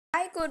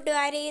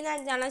കൂട്ടുകാരെ ഈ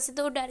 5ാം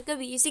ക്ലാസ്സിലത്തെ കൂട്ടുകാർക്ക്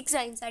V6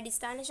 സയൻസ്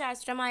അടിസ്ഥാന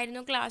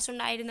ശാസ്ത്രമായിരുന്നു ക്ലാസ്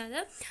ഉണ്ടായിരുന്നത്.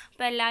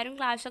 അപ്പോൾ എല്ലാവരും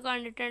ക്ലാസ്സൊക്കെ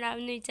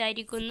കണ്ടിട്ടുണ്ടാവുമെന്ന്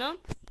വിചാരിക്കുന്നു.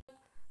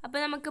 അപ്പോൾ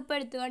നമുക്കിപ്പോൾ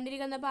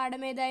എടുത്തുകൊണ്ടിരിക്കുന്ന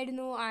പാഠം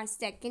ഏതായിരുന്നു?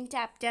 സെക്കൻഡ്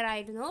ചാപ്റ്റർ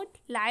ആയിരുന്നു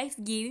ലൈഫ്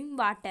ഗിവിങ്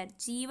വാട്ടർ,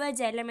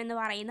 ജീവജലം എന്ന്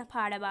പറയുന്ന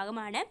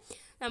പാഠഭാഗമാണ്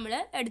നമ്മൾ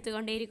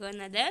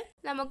എടുത്തുകൊണ്ടിരിക്കുന്നത്.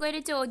 നമുക്കൊരു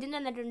ചോദ്യം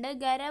തന്നിട്ടുണ്ട്.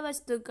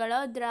 ഖരവസ്തുക്കളോ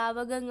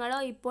ദ്രാവകങ്ങളോ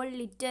ഇപ്പോൾ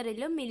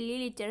ലിറ്ററിലും milli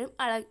ലിറ്ററും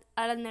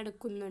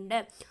അളന്നെടുക്കുന്നുണ്ട്.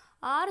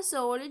 Are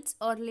solids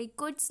or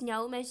liquids now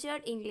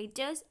measured in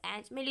liters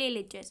and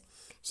milliliters?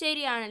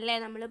 ശരിയാണല്ലേ.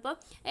 നമ്മളിപ്പോൾ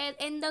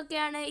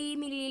എന്തൊക്കെയാണ് ഈ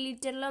മില്ലി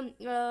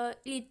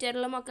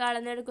ലിറ്ററിലും ഒക്കെ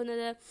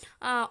അളന്നെടുക്കുന്നത്?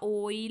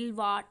 ഓയിൽ,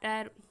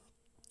 വാട്ടർ,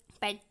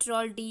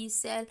 പെട്രോൾ,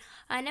 ഡീസൽ,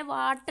 അങ്ങനെ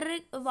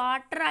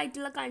വാട്ടർ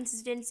ആയിട്ടുള്ള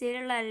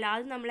കൺസിസ്റ്റൻസിയിലുള്ള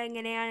അല്ലാതെ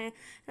നമ്മളെങ്ങനെയാണ്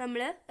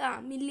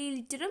മില്ലി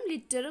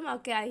ലിറ്ററും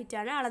ഒക്കെ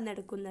ആയിട്ടാണ്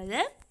അളന്നെടുക്കുന്നത്.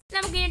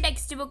 നമുക്കിനി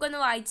ടെക്സ്റ്റ് ബുക്ക് ഒന്ന്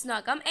വായിച്ച്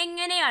നോക്കാം.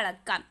 എങ്ങനെ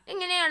അളക്കാം?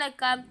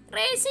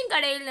 റേഷൻ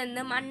കടയിൽ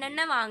നിന്ന്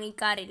മണ്ണെണ്ണ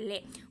വാങ്ങിക്കാറില്ലേ?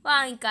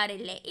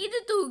 ഇത്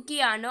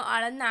തൂക്കിയാണോ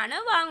അളന്നാണോ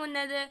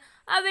വാങ്ങുന്നത്?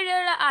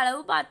 അവിടെയുള്ള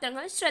അളവ്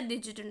പാത്രങ്ങൾ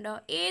ശ്രദ്ധിച്ചിട്ടുണ്ടോ?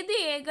 ഏത്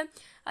ഏകം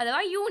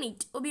അഥവാ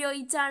യൂണിറ്റ്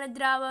ഉപയോഗിച്ചാണ്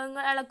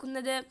ദ്രാവകങ്ങൾ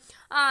അളക്കുന്നത്?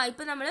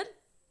 ഇപ്പം നമ്മൾ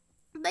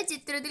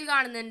ചിത്രത്തിൽ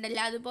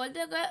കാണുന്നുണ്ടല്ലോ,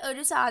 അതുപോലത്തെ ഒക്കെ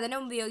ഒരു സാധനം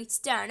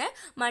ഉപയോഗിച്ചിട്ടാണ്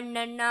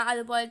മണ്ണെണ്ണ,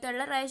 അതുപോലത്തെ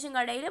ഉള്ള റേഷൻ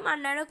കടയിൽ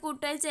മണ്ണെണ്ണ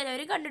കൂട്ടാൻ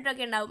ചിലവർ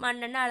കണ്ടിട്ടൊക്കെ ഉണ്ടാവും,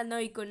 മണ്ണെണ്ണ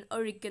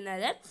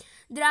ഒഴിക്കുന്നത്.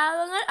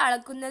 ദ്രാവകങ്ങൾ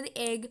അളക്കുന്നത്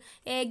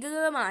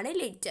ഏകകമാണ്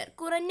ലിറ്റർ.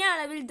 കുറഞ്ഞ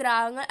അളവിൽ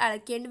ദ്രാവകങ്ങൾ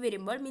അളക്കേണ്ടി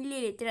വരുമ്പോൾ മില്ലി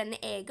ലിറ്റർ എന്ന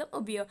ഏകകം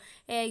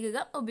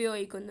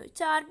ഉപയോഗിക്കുന്നു.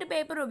 ചാർട്ട്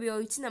പേപ്പർ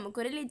ഉപയോഗിച്ച്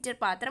നമുക്കൊരു ലിറ്റർ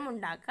പാത്രം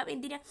ഉണ്ടാക്കാം.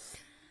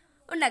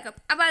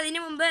 അപ്പോൾ അതിന്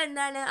മുമ്പ്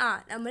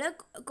നമ്മൾ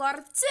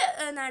കുറച്ച്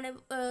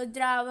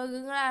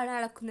ദ്രാവകങ്ങളാണ്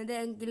അളക്കുന്നത്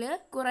എങ്കിൽ,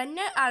 കുറഞ്ഞ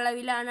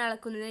അളവിലാണ്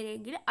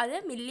അളക്കുന്നതെങ്കിൽ അത്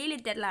മില്ലി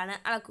ലിറ്ററിലാണ്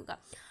അളക്കുക.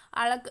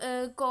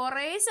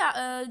 കുറേ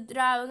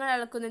ദ്രാവകങ്ങൾ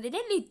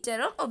അളക്കുന്നതിന്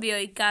ലിറ്ററും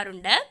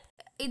ഉപയോഗിക്കാറുണ്ട്.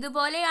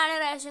 ഇതുപോലെയാണ്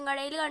റേഷൻ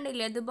കടയിൽ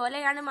കണ്ടില്ലേ,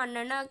 ഇതുപോലെയാണ്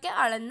മണ്ണെണ്ണ ഒക്കെ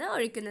അളന്ന്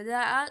ഒഴിക്കുന്നത്.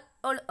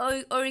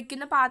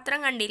 ഒഴിക്കുന്ന പാത്രം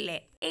കണ്ടില്ലേ?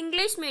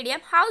 English medium.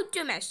 How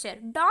to measure.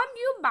 Don't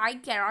you by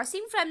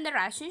kerosene from the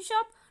ration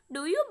shop?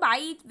 Do you buy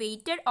it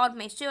weighted or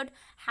measured?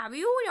 Have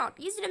you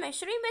noticed the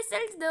measuring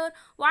vessels there?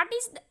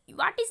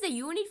 What is the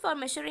unit for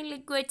measuring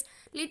liquids?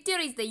 Liter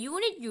is the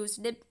unit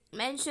used in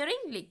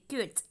measuring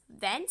liquids.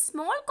 When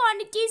small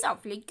quantities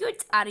of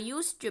liquids are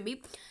used to be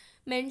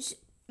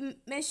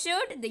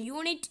measured, the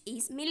unit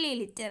is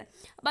milliliter.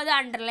 അപ്പോൾ അത്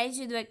underline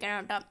ചെയ്ത് വെക്കണം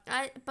കേട്ടോ.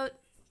 ഇപ്പോൾ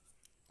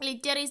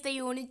litre is the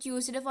unit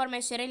used for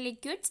measuring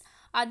liquids,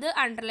 അത്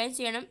underline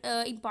ചെയ്യണം,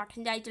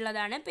 important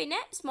ആയിട്ടുള്ളതാണ്. പിന്നെ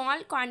small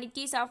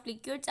quantities of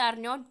liquids are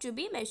not to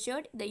be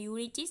measured, the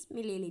unit is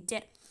milli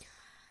litre.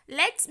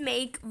 Let's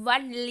make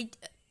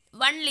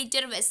 1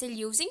 litre vessel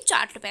using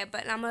chart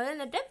paper.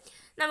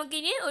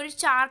 നമുക്കിനി ഒരു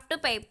chart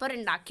paper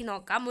ഉണ്ടാക്കി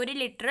നോക്കാം.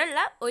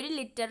 1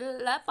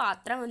 ലിറ്ററുള്ള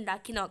പാത്രം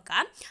ഉണ്ടാക്കി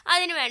നോക്കാം.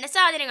 അതിന് വേണ്ട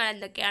സാധനങ്ങൾ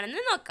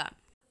എന്തൊക്കെയാണെന്ന് നോക്കാം.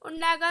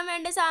 ഉണ്ടാക്കാൻ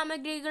വേണ്ട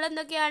സാമഗ്രികൾ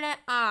എന്തൊക്കെയാണ്?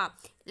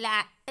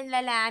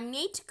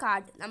 Laminate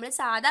card. നമ്മൾ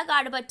സാധാ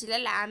കാർഡ് പറ്റില്ല,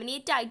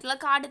 ലാമിനേറ്റ് ആയിട്ടുള്ള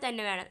കാർഡ്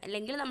തന്നെ വേണം.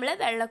 അല്ലെങ്കിൽ നമ്മൾ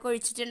വെള്ളമൊക്കെ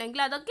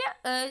ഒഴിച്ചിട്ടുണ്ടെങ്കിൽ അതൊക്കെ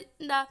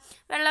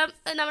വെള്ളം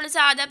നമ്മൾ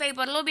സാധാ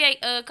പേപ്പറിൽ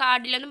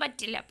കാർഡിലൊന്നും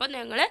പറ്റില്ല. അപ്പോൾ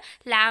നിങ്ങൾ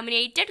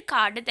ലാമിനേറ്റഡ്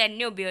കാർഡ്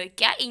തന്നെ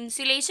ഉപയോഗിക്കുക.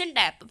 ഇൻസുലേഷൻ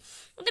ടാപ്പ്,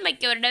 ഇത്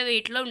മിക്കവരുടെ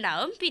വീട്ടിലും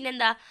ഉണ്ടാവും.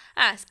 പിന്നെന്താ?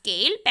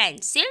 സ്കെയിൽ,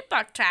 പെൻസിൽ,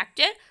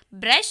 പ്രൊട്രാക്ടർ,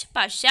 ബ്രഷ്,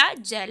 പശ,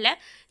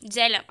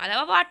 ജലം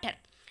അഥവാ വാട്ടർ,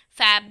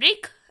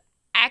 ഫാബ്രിക്,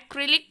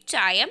 ആക്രിലിക്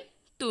ചായം,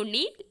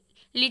 തുണി,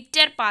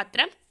 ലിറ്റർ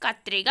പാത്രം,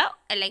 കത്രിക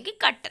അല്ലെങ്കിൽ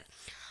കട്ടർ.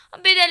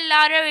 അപ്പോൾ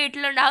ഇതെല്ലാവരുടെ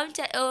വീട്ടിലുണ്ടാവും.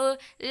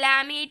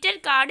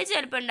 ലാമിനേറ്റഡ് കാർഡ്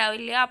ചിലപ്പോൾ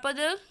ഉണ്ടാവില്ല, അപ്പോൾ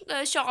അത്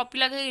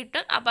ഷോപ്പിലൊക്കെ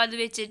കിട്ടും. അപ്പോൾ അത്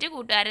വെച്ചിട്ട്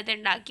കൂട്ടുകാരത്തെ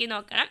ഉണ്ടാക്കി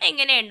നോക്കണം.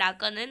 എങ്ങനെ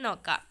ഉണ്ടാക്കുന്നത്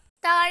നോക്കാം.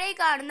 താഴെ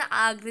കാണുന്ന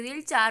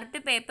ആകൃതിയിൽ ചാർട്ട്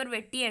പേപ്പർ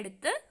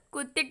വെട്ടിയെടുത്ത്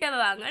കുത്തിട്ട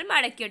ഭാഗങ്ങൾ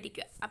മടക്കി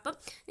ഒട്ടിക്കുക. അപ്പം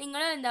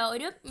നിങ്ങൾ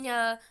ഒരു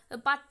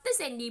 10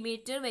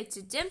 സെൻറ്റിമീറ്റർ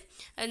വെച്ചിട്ട്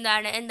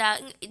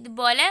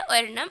ഇതുപോലെ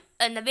ഒരെണ്ണം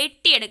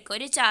വെട്ടിയെടുക്കുക.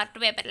 ഒരു chart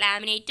paper,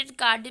 laminated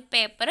card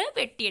paper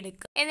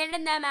വെട്ടിയെടുക്കുക.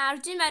 എന്നിട്ട്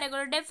മാർജിൻ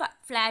വരകളുടെ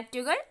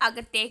ഫ്ലാറ്റുകൾ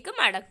അകത്തേക്ക്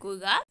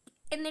മടക്കുക.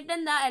 എന്നിട്ട്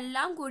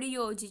എല്ലാം കൂടി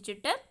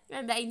യോജിച്ചിട്ട്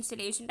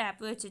ഇൻസുലേഷൻ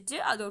ടാപ്പ് വെച്ചിട്ട്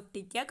അത്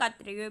ഒട്ടിക്കുക.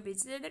 കത്രിക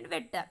ഉപയോഗിച്ചിട്ട് എന്നിട്ട്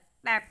വെട്ടുക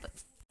ടാപ്പ്.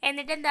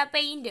 എന്നിട്ട്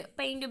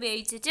പെയിൻറ്റ്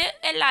ഉപയോഗിച്ചിട്ട്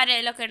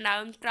എല്ലാവരിലൊക്കെ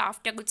ഉണ്ടാവും,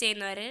 ക്രാഫ്റ്റൊക്കെ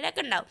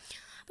ചെയ്യുന്നവരിലൊക്കെ ഉണ്ടാവും.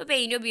 അപ്പോൾ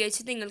പെയിൻറ്റ്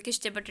ഉപയോഗിച്ച് നിങ്ങൾക്ക്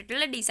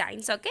ഇഷ്ടപ്പെട്ടിട്ടുള്ള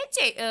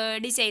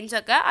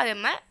ഡിസൈൻസൊക്കെ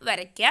അതിന്മേൽ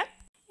വരയ്ക്കുക.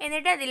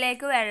 എന്നിട്ട്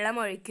അതിലേക്ക് വെള്ളം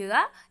ഒഴിക്കുക.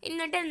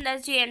 എന്നിട്ട് എന്താ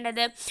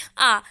ചെയ്യേണ്ടത്?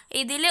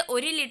 ഇതിൽ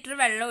 1 ലിറ്റർ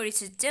വെള്ളം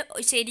ഒഴിച്ചിട്ട്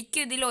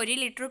ശരിക്കും ഇതിൽ 1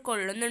 ലിറ്റർ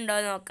കൊള്ളുന്നുണ്ടോ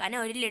എന്ന് നോക്കാൻ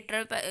 1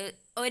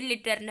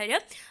 ലിറ്ററിൻ്റെ ഒരു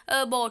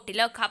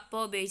ബോട്ടിലോ കപ്പോ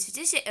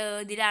ഉപയോഗിച്ചിട്ട്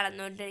ഇതിൽ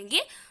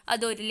അളന്നുകൊണ്ടെങ്കിൽ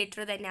അത് 1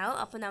 ലിറ്റർ തന്നെ ആവും.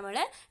 അപ്പോൾ നമ്മൾ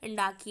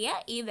ഉണ്ടാക്കിയ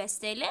ഈ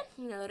വെസൽ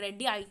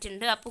റെഡി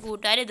ആയിട്ടുണ്ട്. അപ്പോൾ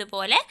കൂട്ടുകാർ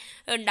ഇതുപോലെ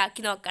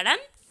ഉണ്ടാക്കി നോക്കണം.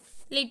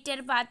 ലിറ്റർ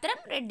പാത്രം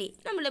റെഡി.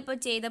 നമ്മളിപ്പോൾ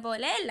ചെയ്ത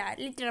പോലെ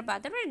ലിറ്റർ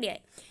പാത്രം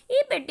റെഡിയായി. ഈ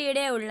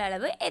പെട്ടിയുടെ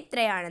ഉള്ളളവ്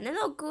എത്രയാണെന്ന്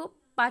നോക്കൂ.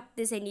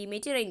 10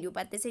 centimetre into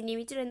 10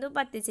 centimetre into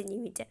 10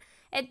 centimetre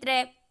എത്ര?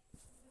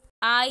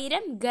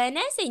 1000 ഘന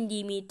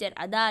സെൻറ്റിമീറ്റർ.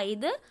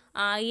 അതായത്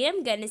 1000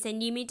 ഘന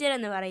സെൻറ്റിമീറ്റർ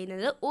എന്ന്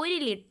പറയുന്നത് 1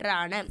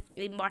 ലിറ്ററാണ്.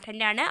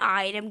 ഇമ്പോർട്ടൻ്റ് ആണ്.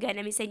 1000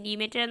 ഘന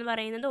സെൻറ്റിമീറ്റർ എന്ന്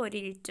പറയുന്നത്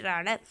 1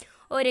 ലിറ്ററാണ്.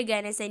 ഒരു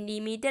ഘന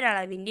സെൻറ്റിമീറ്റർ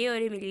അളവിൻ്റെ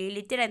 1 മില്ലി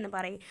ലിറ്റർ എന്ന്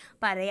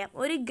പറയാം.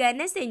 ഒരു ഘന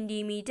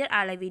സെൻറ്റിമീറ്റർ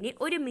അളവിന്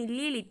 1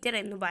 മില്ലി ലിറ്റർ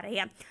എന്ന്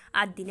പറയാം.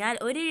 അതിനാൽ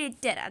 1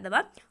 ലിറ്റർ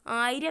അഥവാ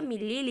 1000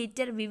 മില്ലി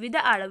ലിറ്റർ വിവിധ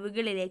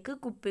അളവുകളിലേക്ക്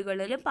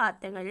കുപ്പികളിലും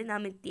പാത്രങ്ങളിലും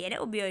നാം നിത്യേന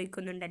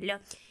ഉപയോഗിക്കുന്നുണ്ടല്ലോ.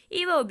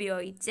 ഇവ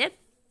ഉപയോഗിച്ച്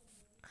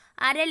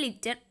 1/2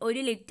 ലിറ്റർ,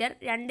 1 ലിറ്റർ,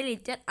 2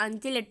 ലിറ്റർ,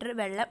 5 ലിറ്റർ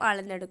വെള്ളം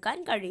അളന്നെടുക്കാൻ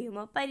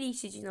കഴിയുമോ?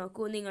 പരീക്ഷിച്ചു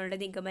നോക്കൂ. നിങ്ങളുടെ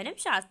നിഗമനം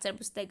ശാസ്ത്ര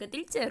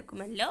പുസ്തകത്തിൽ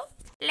ചേർക്കുമല്ലോ.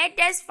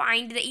 Let us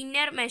find the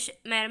inner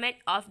measurement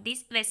of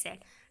this vessel.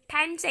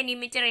 10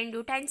 cm into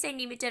 10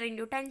 cm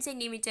into 10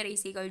 cm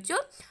is equal to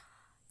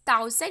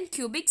 1000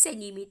 cubic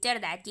centimeter.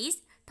 That is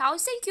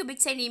 1000 cubic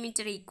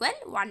centimeter equal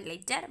 1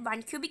 liter.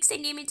 1 cubic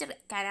centimeter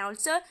can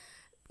also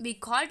be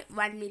called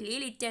 1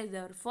 milliliter.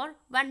 Therefore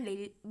 1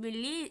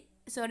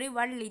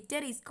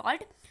 liter is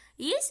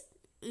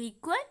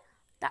equal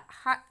to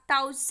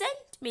 1000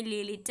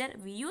 milliliter.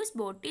 We use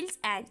bottles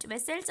and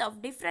vessels of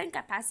different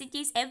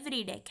capacities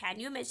every day. Can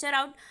you measure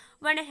out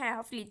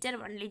 1.5 liter,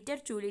 1 liter,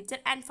 2 liter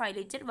and 5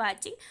 liter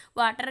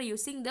water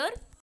using their?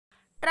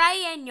 Try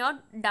and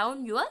note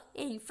down your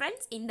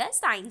inference in the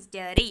science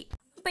diary.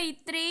 അപ്പോൾ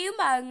ഇത്രയും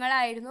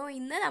ഭാഗങ്ങളായിരുന്നു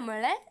ഇന്ന്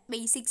നമ്മൾ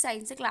basic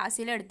science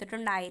ക്ലാസ്സിൽ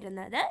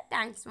എടുത്തിട്ടുണ്ടായിരുന്നത്.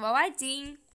 Thanks for watching.